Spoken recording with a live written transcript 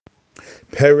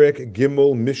Perek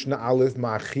Gimel Mishnah Aleph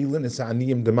Ma'achilin is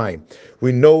Aniyim Demai.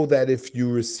 We know that if you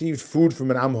received food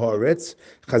from an Am Haaretz,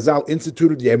 Chazal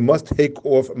instituted you must take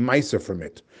off Meiser from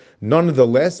it.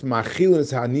 Nonetheless, Ma'achilin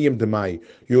is Aniyim Demai.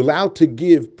 You're allowed to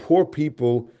give poor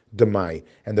people Demai.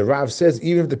 And the Rav says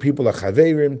even if the people are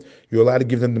Chaverim, you're allowed to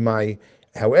give them Demai.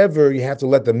 However, you have to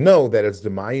let them know that it's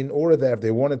Demai in order that if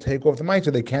they want to take off the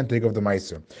Meiser, they can't take off the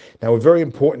Meiser. Now, a very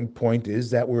important point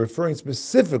is that we're referring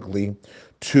specifically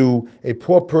to a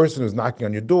poor person who's knocking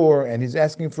on your door and he's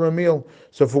asking for a meal.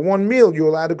 So for one meal, you're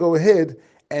allowed to go ahead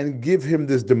and give him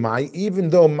this Demai, even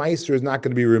though Meiser is not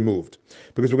going to be removed.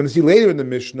 Because we're going to see later in the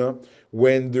Mishnah,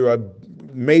 when there are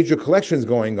major collections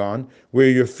going on, where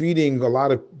you're feeding a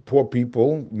lot of poor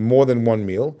people more than one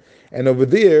meal, and over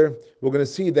there, we're going to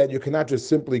see that you cannot just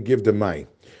simply give Demai.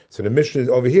 So the Mishnah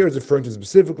over here is referring to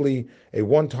specifically a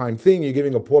one-time thing. You're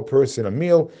giving a poor person a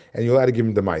meal, and you're allowed to give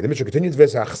him Demai. The Mishnah continues,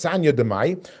 Achsanya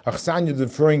Demai. Achsanya is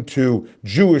referring to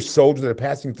Jewish soldiers that are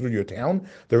passing through your town.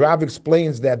 The Rav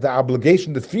explains that the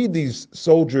obligation to feed these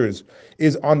soldiers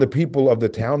is on the people of the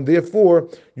town. Therefore,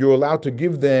 you're allowed to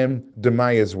give them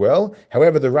Demai as well.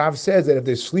 However, the Rav says that if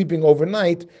they're sleeping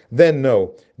overnight, then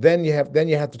no. Then you have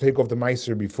to take off the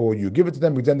Meiser before you give it to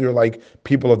them, because then they're like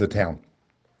people of the town.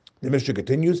 The Mishnah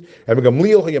continues, Rabbi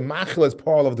Gamliel is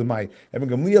part of Demai. Rabbi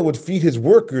Gamliel would feed his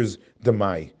workers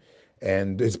Demai,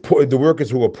 and the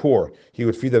workers who were poor, he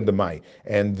would feed them Demai.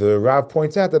 And the Rav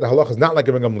points out that the halach is not like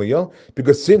Rabbi Gamliel,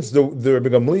 because since the Rabbi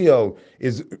Gamliel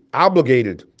is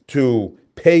obligated to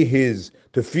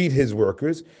feed his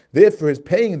workers, therefore he's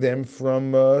paying them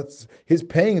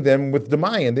with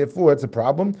Demai, and therefore it's a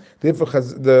problem. Therefore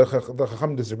the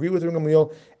Chacham disagree with Rabbi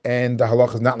Gamliel, and the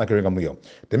halach is not like Rabbi Gamliel.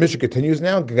 The Mishnah continues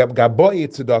now, Gaboy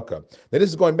Tzedakah. Now this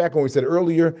is going back when we said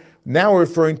earlier, now we're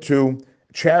referring to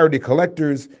charity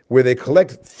collectors, where they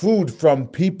collect food from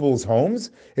people's homes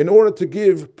in order to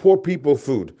give poor people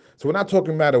food. So we're not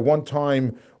talking about a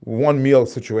one-time, one-meal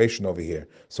situation over here.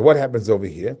 So what happens over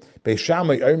here? Say,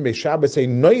 now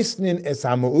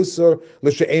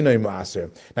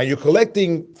you're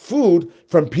collecting food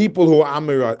from people who are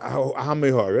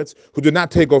Amiharetz, who do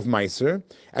not take off Meiser,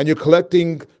 and you're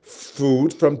collecting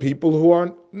food from people who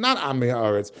are not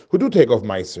Amiharetz, who do take off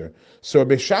Meiser. So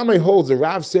Beishamai holds, the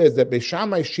Rav says that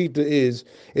Beishamai Shita is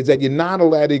that you're not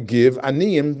allowed to give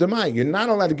Aniyim Demai. You're not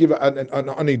allowed to give an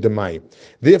Ani Demai.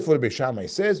 Therefore, the Beishamai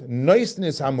says,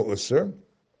 Noisnis HaMa'usar,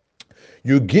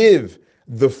 you give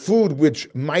the food which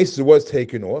Meiser was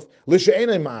taken off,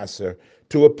 L'she'enei Ma'aser,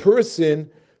 to a person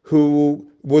who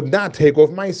would not take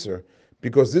off Meiser.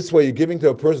 Because this way you're giving to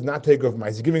a person not take off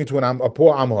Meiser, you're giving it to a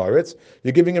poor Am Haaretz,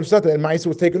 you're giving him something, and Meiser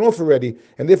was taken off already,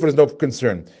 and therefore there's no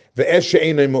concern. The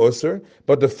she'enei ma'aser,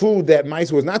 but the food that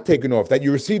Meiser was not taken off, that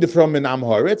you received it from an Am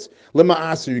Haaretz,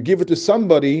 lema'aser, you give it to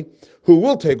somebody who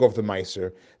will take off the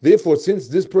Meiser. Therefore, since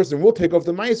this person will take off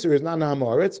the Meiser, is not an Am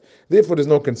Haaretz, therefore there's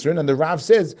no concern. And the Rav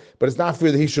says, but it's not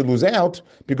fair that he should lose out,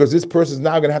 because this person is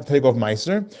now going to have to take off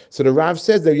Meiser. So the Rav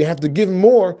says that you have to give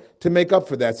more to make up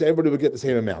for that, so everybody will get the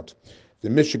same amount. The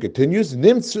Mishnah continues, it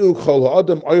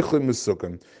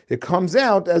comes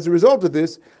out as a result of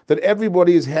this that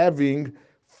everybody is having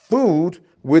food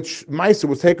which Meiser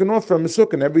was taken off from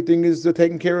Mesuk, and everything is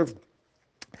taken care of.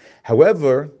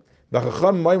 However, the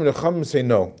Chacham say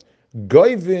no.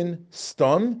 Goivin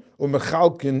stam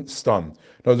umechalkin stam.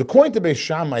 Now, according to Beis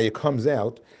Shammai, it comes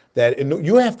out that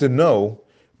you have to know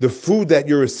the food that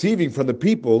you're receiving from the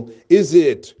people. Is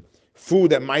it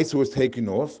food that Meiser was taken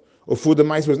off, or food that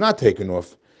Meiser was not taken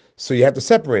off? So you have to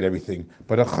separate everything.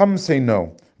 But Acham say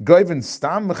no. Goivin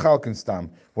stam, mechalkin stam.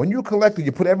 When you collect it,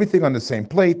 you put everything on the same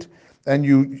plate, and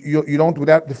you don't,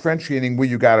 without differentiating where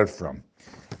you got it from.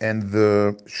 And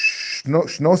the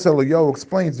Shnosel Yo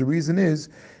explains the reason is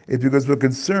because we're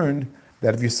concerned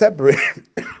that if you separate,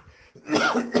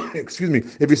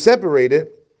 if you separate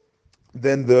it,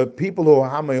 then the people who are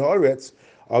Hamei Haaretz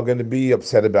are going to be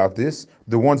upset about this,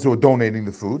 the ones who are donating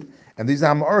the food. And these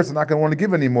Am Haaretz are not going to want to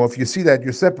give anymore if you see that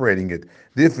you're separating it.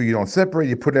 Therefore, you don't separate,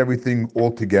 you put everything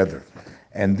all together.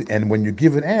 And when you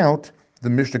give it out, the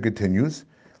Mishnah continues,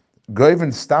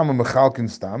 Goivin stam and mechalkin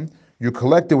stam, you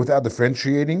collect it without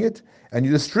differentiating it, and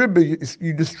you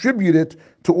distribute it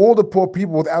to all the poor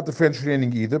people without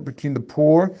differentiating either, between the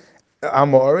poor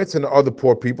Am Haaretz and the other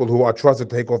poor people who are trusted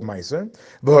to take off Meiser.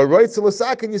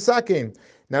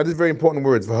 Now, these are very important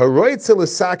words.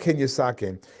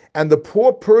 And the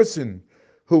poor person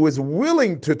who is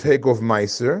willing to take off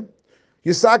Meiser,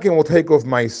 Yisakin will take off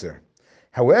Meiser.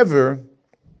 However,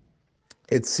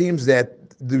 it seems that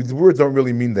the words don't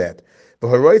really mean that.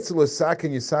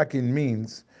 Yisakin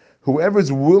means whoever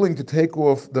is willing to take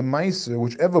off the Meiser,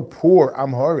 whichever poor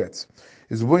Am Haaretz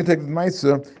is willing to take the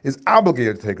Meiser is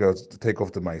obligated to take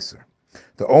off the Meiser.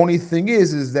 The only thing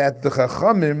is that the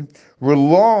Chachamim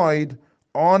relied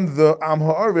on the Am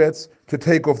Haaretz to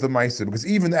take off the Meiser, because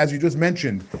even as you just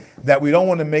mentioned, that we don't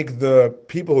want to make the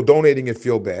people who are donating it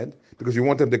feel bad, because we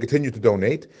want them to continue to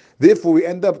donate. Therefore,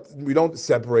 we don't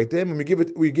separate them, and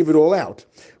we give it all out.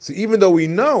 So even though we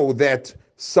know that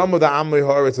some of the Am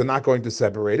Haaretz are not going to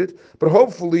separate it, but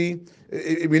hopefully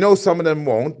we know some of them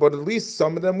won't, but at least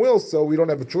some of them will. So we don't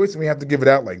have a choice, and we have to give it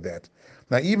out like that.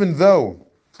 Now, even though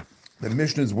the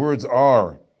Mishnah's words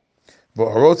are, but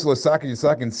Harotz L'Sakin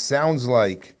Yisakin sounds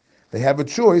like they have a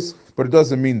choice, but it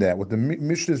doesn't mean that. What the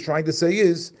Mishnah is trying to say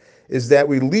is that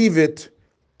we leave it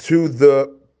to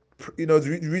the,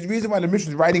 the reason why the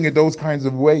Mishnah is writing it those kinds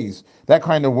of ways, that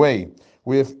kind of way,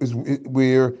 where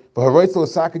Harotz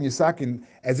L'Sakin Yisakin,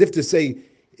 as if to say,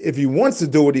 if he wants to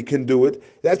do it, he can do it.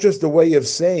 That's just a way of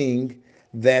saying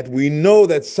that we know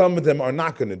that some of them are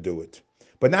not going to do it,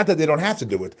 but not that they don't have to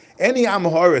do it. Any Am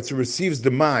Haaretz who receives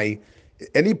Dmai,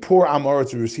 any poor Am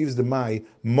Haaretz who receives Dmai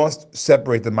must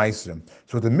separate the Meiser.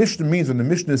 So what the Mishnah means when the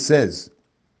Mishnah says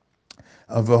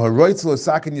of a Harotz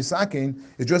L'Sakin Yisakin,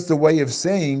 is just a way of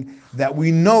saying that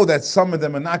we know that some of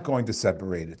them are not going to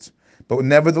separate it. But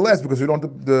nevertheless, because we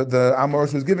don't, the Am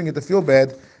Haaretz who's giving it to feel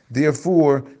bad,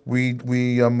 therefore we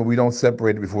don't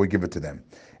separate it before we give it to them.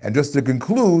 And just to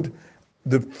conclude,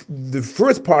 the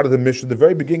first part of the Mishnah, the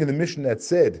very beginning of the Mishnah that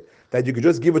said that you could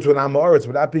just give it to an Am Haaretz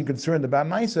without being concerned about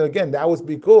Meiser, again, that was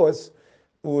because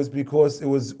it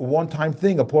was a one-time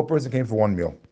thing. A poor person came for one meal.